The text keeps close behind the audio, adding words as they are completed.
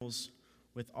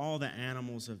with all the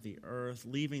animals of the earth,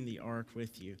 leaving the ark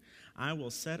with you. I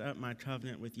will set up my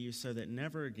covenant with you so that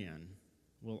never again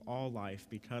will all life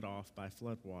be cut off by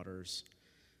floodwaters.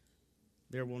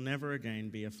 There will never again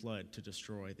be a flood to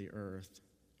destroy the earth.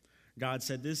 God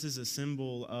said, this is a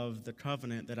symbol of the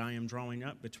covenant that I am drawing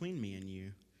up between me and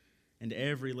you, and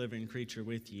every living creature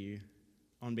with you,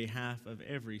 on behalf of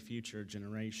every future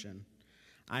generation.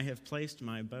 I have placed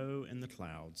my bow in the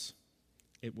clouds.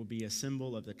 It will be a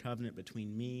symbol of the covenant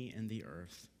between me and the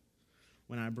earth.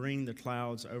 When I bring the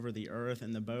clouds over the earth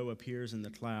and the bow appears in the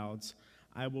clouds,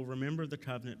 I will remember the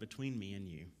covenant between me and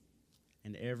you,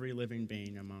 and every living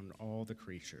being among all the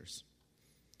creatures.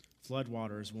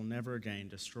 Floodwaters will never again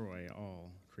destroy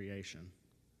all creation.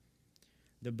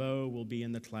 The bow will be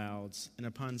in the clouds, and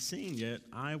upon seeing it,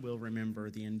 I will remember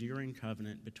the enduring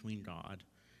covenant between God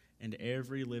and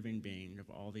every living being of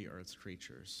all the earth's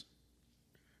creatures.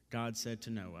 God said to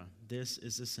Noah, this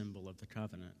is a symbol of the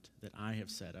covenant that I have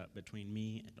set up between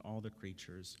me and all the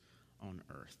creatures on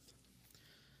earth.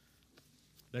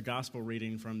 The gospel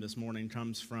reading from this morning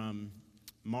comes from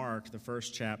Mark, the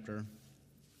first chapter,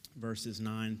 verses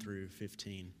 9 through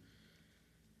 15.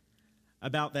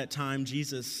 About that time,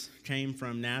 Jesus came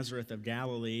from Nazareth of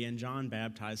Galilee, and John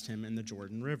baptized him in the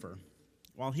Jordan River.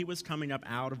 While he was coming up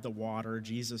out of the water,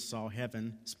 Jesus saw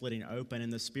heaven splitting open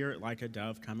and the Spirit like a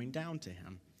dove coming down to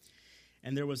him.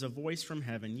 And there was a voice from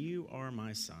heaven, you are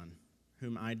my Son,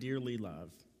 whom I dearly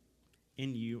love.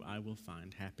 In you I will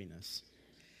find happiness.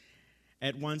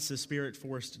 At once the Spirit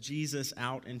forced Jesus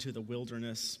out into the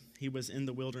wilderness. He was in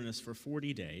the wilderness for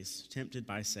 40 days, tempted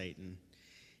by Satan.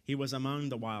 He was among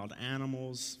the wild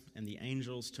animals, and the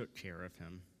angels took care of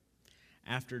him.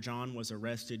 After John was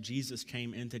arrested, Jesus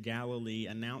came into Galilee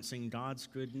announcing God's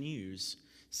good news,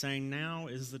 saying, now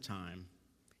is the time.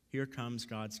 Here comes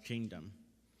God's kingdom.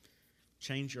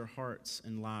 Change your hearts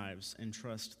and lives and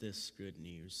trust this good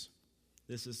news.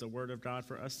 This is the word of God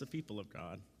for us, the people of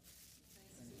God.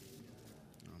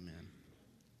 Amen.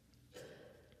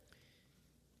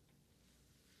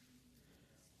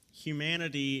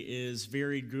 Humanity is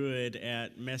very good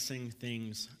at messing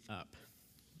things up.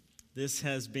 This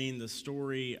has been the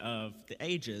story of the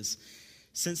ages.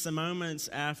 Since the moments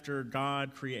after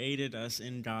God created us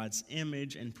in God's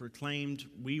image and proclaimed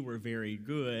we were very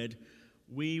good,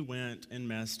 we went and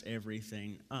messed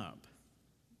everything up.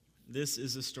 This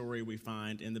is a story we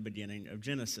find in the beginning of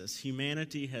Genesis.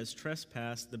 Humanity has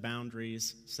trespassed the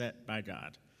boundaries set by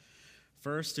God.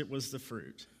 First, it was the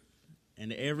fruit,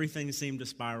 and everything seemed to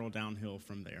spiral downhill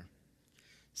from there.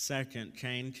 Second,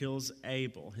 Cain kills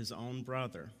Abel, his own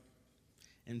brother.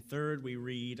 And third, we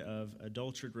read of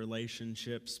adulterated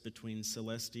relationships between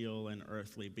celestial and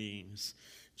earthly beings.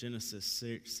 Genesis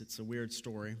 6, it's a weird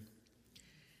story.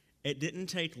 It didn't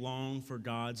take long for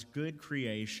God's good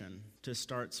creation to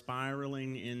start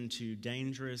spiraling into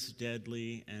dangerous,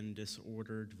 deadly, and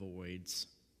disordered voids.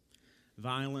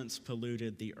 Violence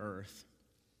polluted the earth.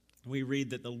 We read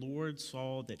that the Lord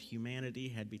saw that humanity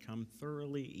had become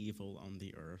thoroughly evil on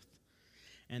the earth,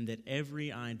 and that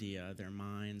every idea their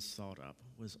minds thought up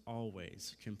was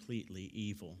always completely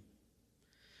evil.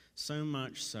 So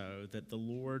much so that the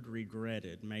Lord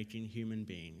regretted making human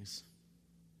beings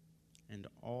and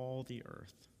all the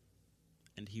earth,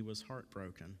 and he was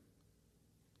heartbroken.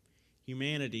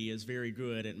 Humanity is very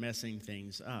good at messing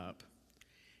things up.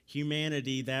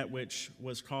 Humanity, that which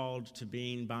was called to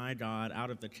being by God out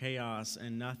of the chaos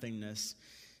and nothingness,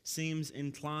 seems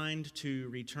inclined to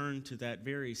return to that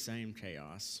very same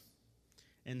chaos.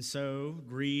 And so,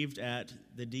 grieved at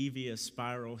the devious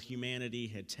spiral humanity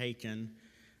had taken,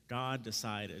 God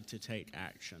decided to take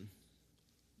action.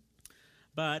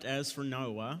 But as for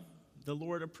Noah, the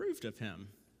Lord approved of him.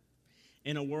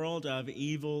 In a world of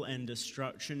evil and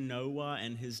destruction, Noah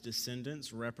and his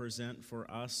descendants represent for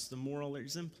us the moral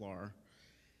exemplar.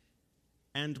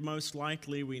 And most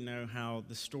likely we know how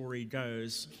the story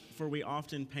goes, for we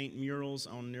often paint murals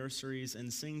on nurseries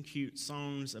and sing cute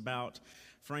songs about,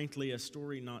 frankly, a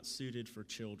story not suited for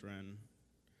children.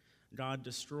 God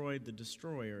destroyed the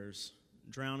destroyers,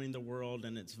 drowning the world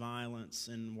in its violence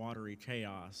and watery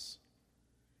chaos.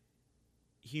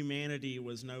 Humanity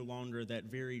was no longer that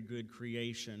very good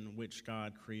creation which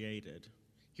God created.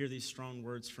 Hear these strong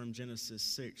words from Genesis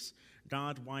 6.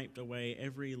 God wiped away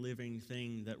every living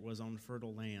thing that was on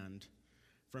fertile land,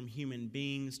 from human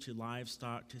beings to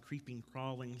livestock to creeping,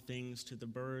 crawling things to the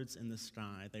birds in the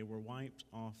sky. They were wiped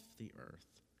off the earth.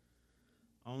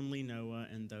 Only Noah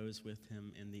and those with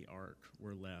him in the ark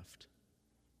were left.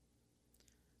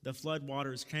 The flood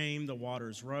waters came, the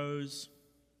waters rose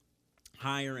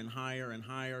higher and higher and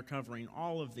higher, covering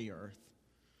all of the earth.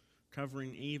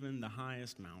 covering even the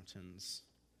highest mountains.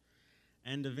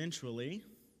 And eventually,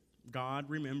 God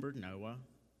remembered Noah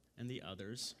and the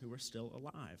others who were still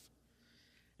alive.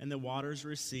 And the waters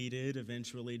receded,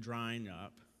 eventually drying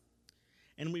up.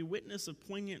 And we witness a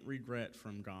poignant regret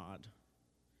from God.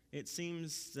 It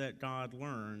seems that God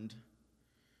learned.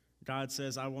 God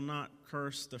says, I will not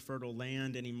curse the fertile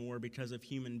land anymore because of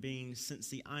human beings, since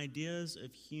the ideas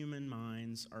of human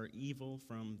minds are evil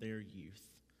from their youth.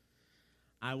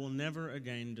 I will never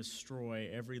again destroy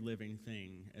every living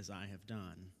thing as I have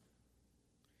done.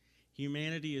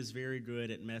 Humanity is very good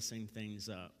at messing things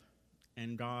up,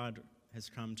 and God has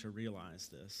come to realize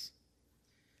this.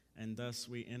 And thus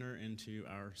we enter into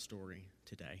our story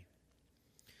today.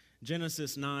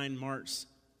 Genesis 9 marks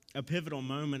a pivotal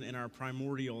moment in our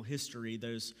primordial history,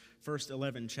 those first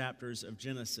 11 chapters of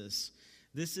Genesis.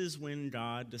 This is when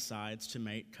God decides to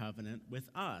make covenant with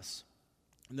us.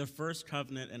 The first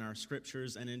covenant in our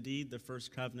scriptures, and indeed the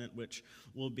first covenant which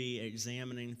we'll be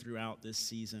examining throughout this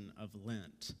season of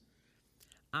Lent.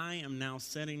 I am now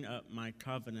setting up my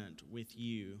covenant with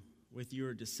you, with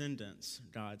your descendants,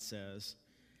 God says,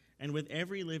 and with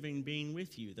every living being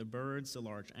with you, the birds, the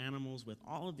large animals, with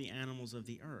all of the animals of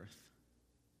the earth.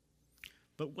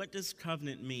 But what does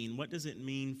covenant mean? What does it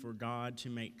mean for God to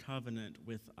make covenant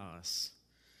with us?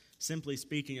 Simply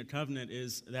speaking, a covenant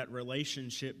is that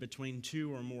relationship between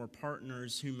two or more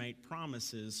partners who make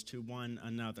promises to one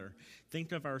another.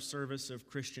 Think of our service of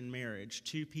Christian marriage.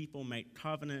 Two people make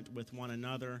covenant with one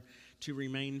another to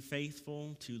remain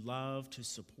faithful, to love, to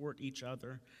support each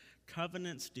other.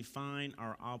 Covenants define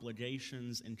our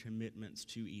obligations and commitments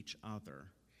to each other.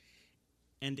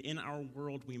 And in our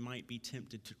world, we might be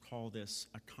tempted to call this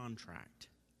a contract.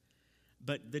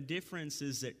 But the difference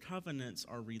is that covenants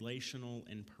are relational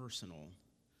and personal,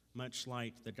 much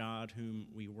like the God whom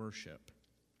we worship.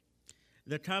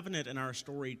 The covenant in our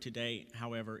story today,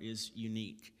 however, is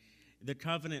unique. The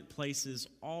covenant places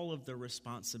all of the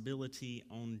responsibility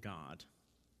on God.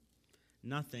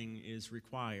 Nothing is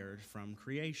required from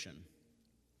creation.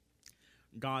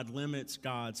 God limits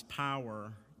God's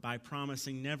power by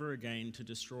promising never again to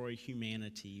destroy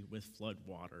humanity with flood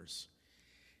waters.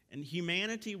 And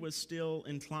humanity was still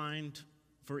inclined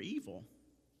for evil.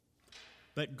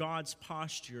 But God's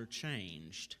posture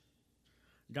changed.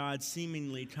 God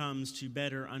seemingly comes to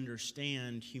better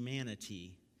understand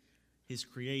humanity, his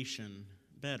creation,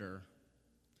 better.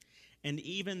 And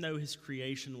even though his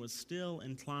creation was still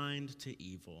inclined to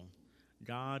evil,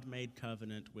 God made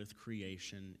covenant with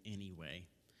creation anyway.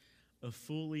 A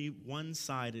fully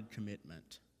one-sided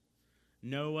commitment.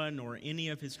 Noah nor any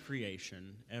of his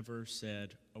creation ever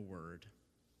said a word.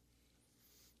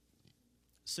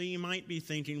 So you might be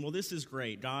thinking, well, this is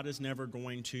great. God is never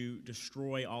going to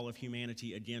destroy all of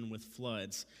humanity again with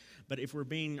floods. But if we're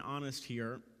being honest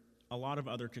here, a lot of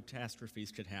other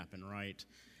catastrophes could happen, right?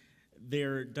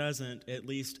 There doesn't, at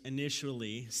least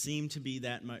initially, seem to be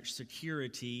that much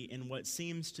security in what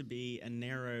seems to be a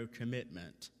narrow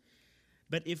commitment.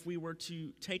 But if we were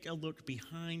to take a look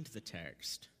behind the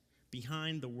text,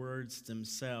 behind the words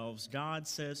themselves, God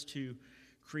says to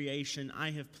creation,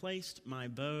 I have placed my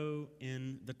bow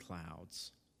in the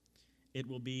clouds. It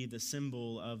will be the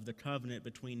symbol of the covenant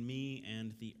between me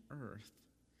and the earth.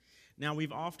 Now,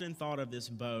 we've often thought of this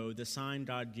bow, the sign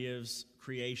God gives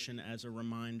creation as a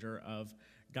reminder of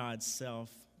God's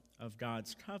self, of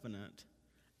God's covenant,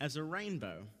 as a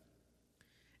rainbow.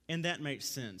 And that makes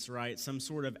sense, right? Some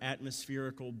sort of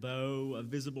atmospherical bow, a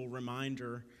visible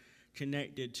reminder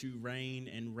connected to rain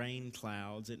and rain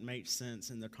clouds. It makes sense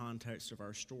in the context of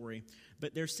our story.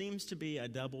 But there seems to be a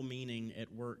double meaning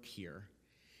at work here.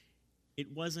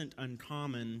 It wasn't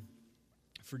uncommon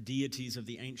for deities of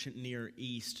the ancient Near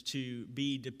East to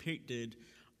be depicted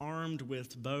armed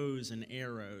with bows and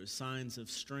arrows, signs of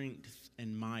strength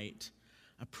and might,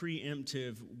 a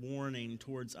preemptive warning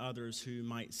towards others who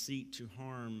might seek to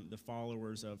harm the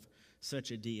followers of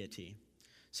such a deity.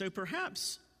 So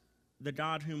perhaps the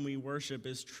God whom we worship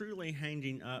is truly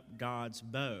hanging up God's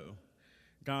bow,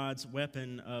 God's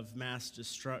weapon of mass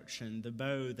destruction, the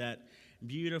bow, that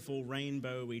beautiful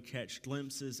rainbow we catch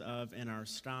glimpses of in our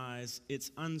skies.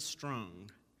 It's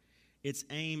unstrung. Its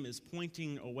aim is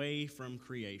pointing away from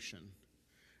creation,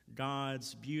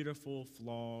 God's beautiful,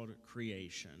 flawed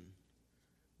creation.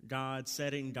 God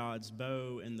setting God's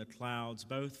bow in the clouds,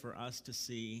 both for us to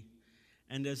see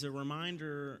and as a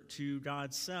reminder to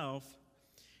God's self,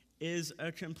 is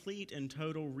a complete and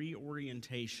total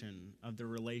reorientation of the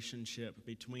relationship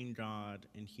between God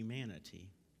and humanity.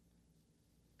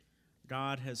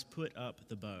 God has put up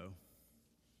the bow.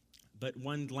 But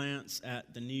one glance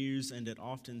at the news, and it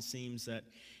often seems that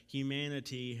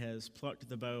humanity has plucked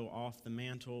the bow off the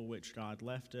mantle which God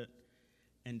left it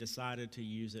and decided to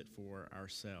use it for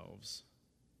ourselves.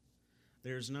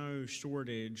 There's no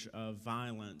shortage of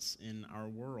violence in our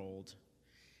world.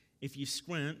 If you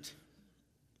squint,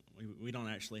 we don't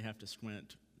actually have to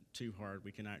squint too hard,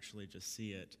 we can actually just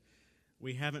see it.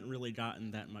 We haven't really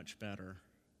gotten that much better.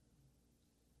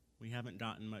 We haven't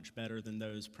gotten much better than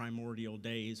those primordial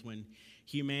days when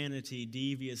humanity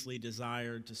deviously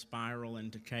desired to spiral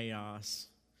into chaos.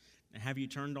 Now, have you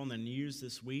turned on the news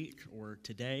this week or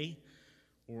today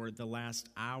or the last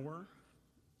hour?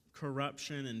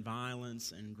 Corruption and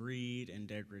violence and greed and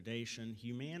degradation.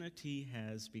 Humanity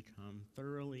has become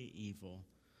thoroughly evil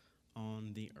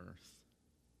on the earth.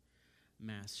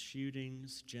 Mass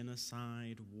shootings,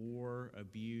 genocide, war,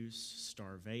 abuse,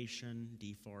 starvation,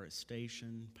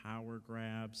 deforestation, power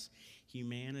grabs.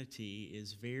 Humanity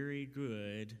is very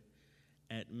good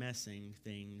at messing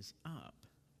things up.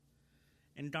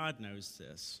 And God knows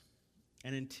this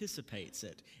and anticipates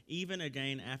it, even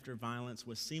again after violence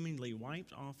was seemingly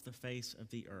wiped off the face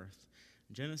of the earth.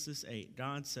 Genesis 8,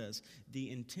 God says, "The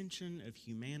intention of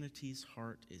humanity's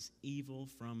heart is evil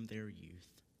from their youth.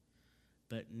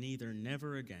 But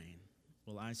never again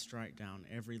will I strike down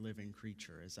every living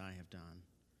creature as I have done."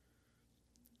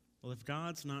 Well, if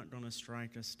God's not going to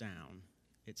strike us down,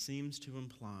 it seems to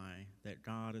imply that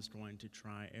God is going to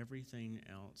try everything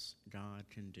else God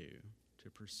can do to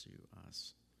pursue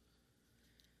us.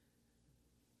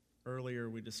 Earlier,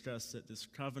 we discussed that this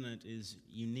covenant is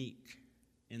unique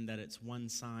in that it's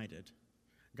one-sided.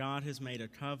 God has made a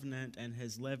covenant and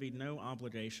has levied no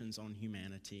obligations on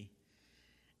humanity.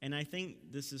 And I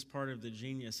think this is part of the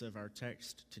genius of our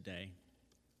text today.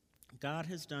 God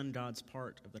has done God's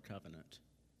part of the covenant.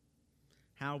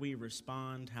 How we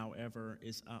respond, however,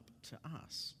 is up to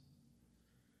us.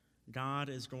 God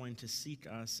is going to seek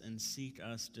us and seek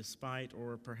us despite,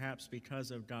 or perhaps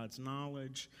because of God's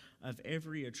knowledge of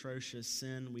every atrocious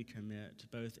sin we commit,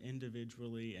 both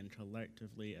individually and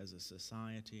collectively as a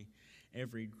society,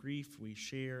 every grief we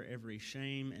share, every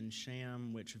shame and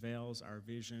sham which veils our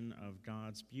vision of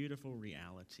God's beautiful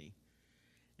reality,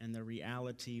 and the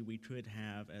reality we could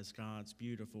have as God's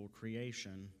beautiful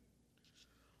creation.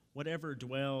 Whatever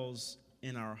dwells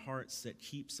in our hearts that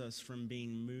keeps us from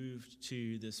being moved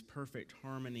to this perfect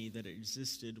harmony that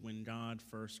existed when God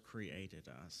first created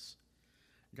us.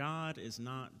 God is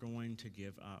not going to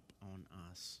give up on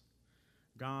us.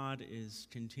 God is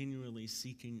continually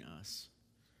seeking us,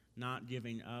 not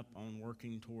giving up on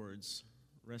working towards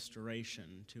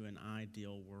restoration to an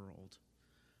ideal world,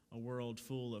 a world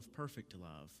full of perfect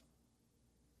love.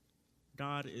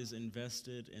 God is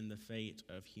invested in the fate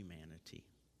of humanity.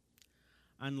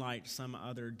 Unlike some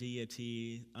other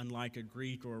deity, unlike a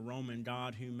Greek or a Roman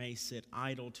god who may sit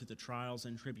idle to the trials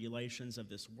and tribulations of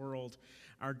this world,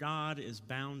 our God is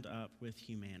bound up with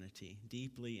humanity,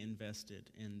 deeply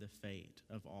invested in the fate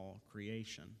of all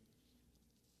creation.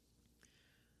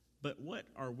 But what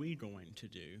are we going to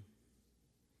do?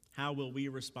 How will we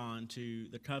respond to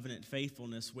the covenant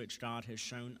faithfulness which God has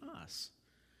shown us?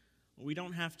 We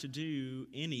don't have to do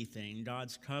anything.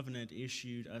 God's covenant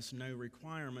issued us no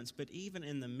requirements, but even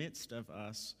in the midst of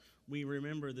us, we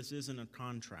remember this isn't a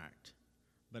contract,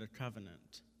 but a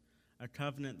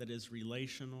covenant that is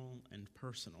relational and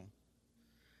personal.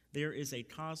 There is a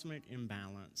cosmic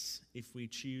imbalance if we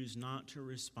choose not to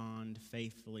respond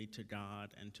faithfully to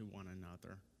God and to one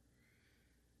another.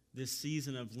 This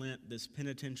season of Lent, this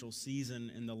penitential season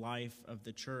in the life of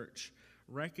the church,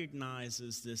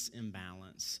 recognizes this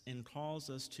imbalance and calls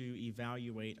us to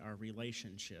evaluate our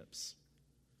relationships.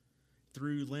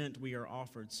 Through Lent, we are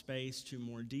offered space to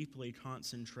more deeply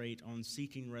concentrate on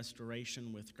seeking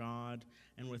restoration with God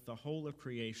and with the whole of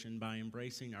creation by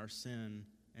embracing our sin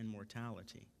and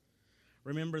mortality.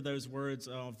 Remember those words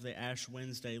of the Ash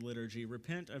Wednesday liturgy: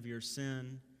 repent of your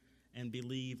sin and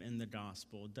believe in the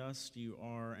gospel. Dust you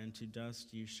are, and to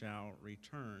dust you shall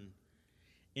return.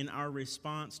 In our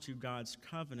response to God's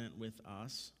covenant with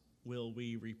us, will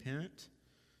we repent,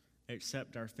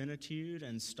 accept our finitude,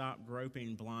 and stop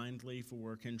groping blindly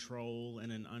for control in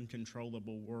an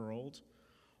uncontrollable world?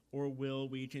 Or will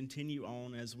we continue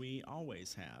on as we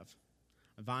always have,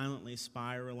 violently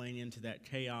spiraling into that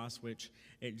chaos which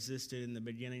existed in the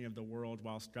beginning of the world,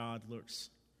 whilst God looks,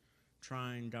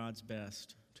 trying God's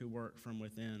best to work from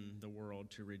within the world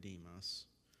to redeem us,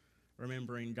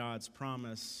 remembering God's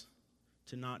promise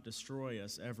to not destroy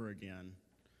us ever again,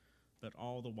 but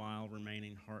all the while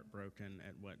remaining heartbroken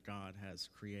at what God has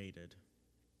created.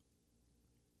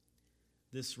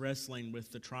 This wrestling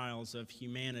with the trials of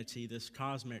humanity, this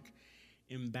cosmic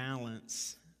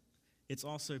imbalance, it's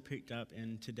also picked up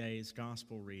in today's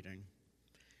gospel reading.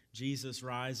 Jesus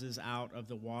rises out of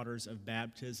the waters of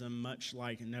baptism, much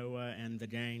like Noah and the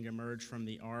gang emerged from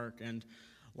the ark. And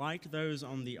like those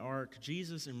on the ark,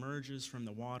 Jesus emerges from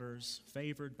the waters,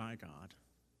 favored by God,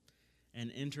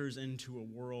 and enters into a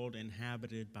world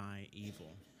inhabited by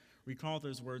evil. Recall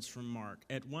those words from Mark.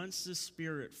 At once the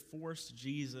Spirit forced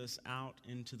Jesus out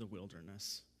into the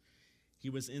wilderness. He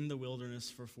was in the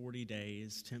wilderness for 40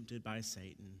 days, tempted by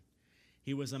Satan.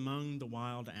 He was among the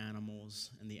wild animals,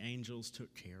 and the angels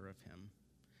took care of him.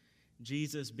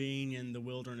 Jesus, being in the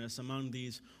wilderness among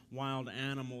these wild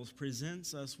animals,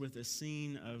 presents us with a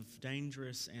scene of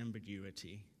dangerous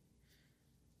ambiguity.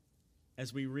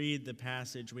 As we read the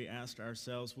passage, we ask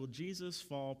ourselves, will Jesus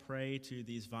fall prey to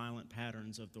these violent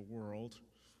patterns of the world,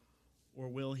 or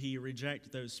will he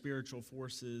reject those spiritual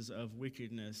forces of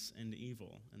wickedness and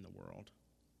evil in the world?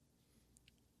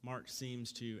 Mark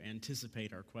seems to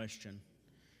anticipate our question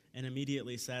and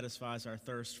immediately satisfies our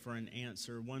thirst for an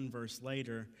answer. One verse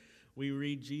later, we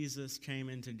read Jesus came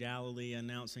into Galilee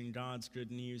announcing God's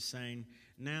good news, saying,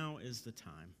 "Now is the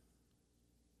time.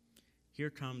 Here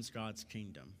comes God's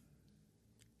kingdom.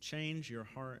 Change your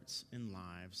hearts and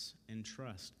lives and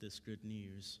trust this good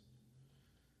news."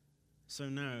 So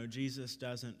no, Jesus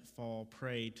doesn't fall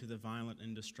prey to the violent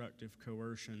and destructive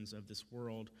coercions of this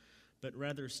world, but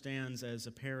rather stands as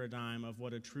a paradigm of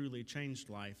what a truly changed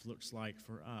life looks like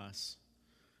for us,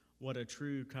 what a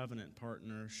true covenant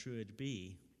partner should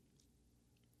be.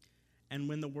 And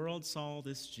when the world saw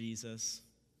this Jesus,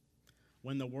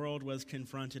 when the world was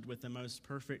confronted with the most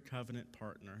perfect covenant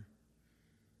partner,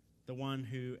 the one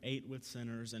who ate with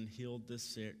sinners and healed the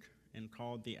sick and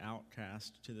called the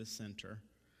outcast to the center,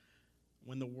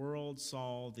 when the world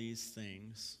saw these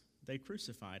things, they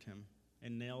crucified him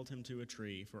and nailed him to a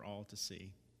tree for all to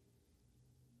see.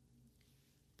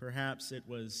 Perhaps it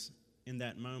was in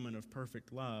that moment of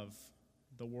perfect love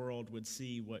the world would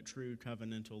see what true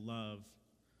covenantal love,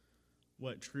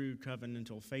 what true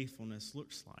covenantal faithfulness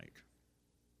looks like.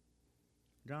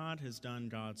 God has done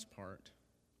God's part,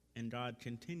 and God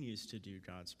continues to do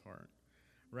God's part,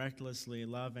 recklessly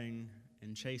loving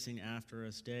and chasing after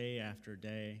us day after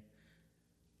day.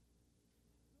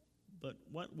 But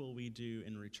what will we do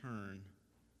in return,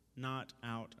 not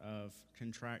out of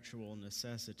contractual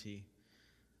necessity,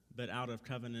 but out of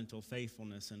covenantal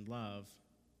faithfulness and love?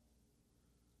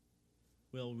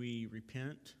 Will we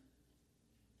repent,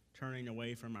 turning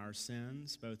away from our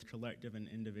sins, both collective and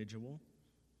individual?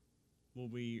 Will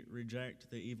we reject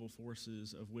the evil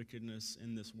forces of wickedness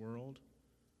in this world?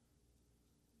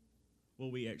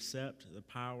 Will we accept the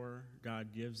power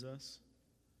God gives us?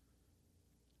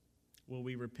 Will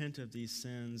we repent of these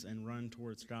sins and run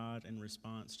towards God in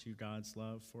response to God's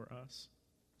love for us?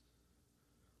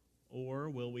 Or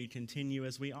will we continue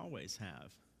as we always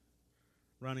have,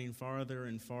 running farther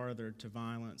and farther to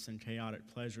violence and chaotic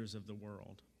pleasures of the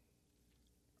world?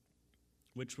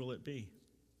 Which will it be?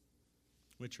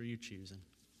 Which are you choosing?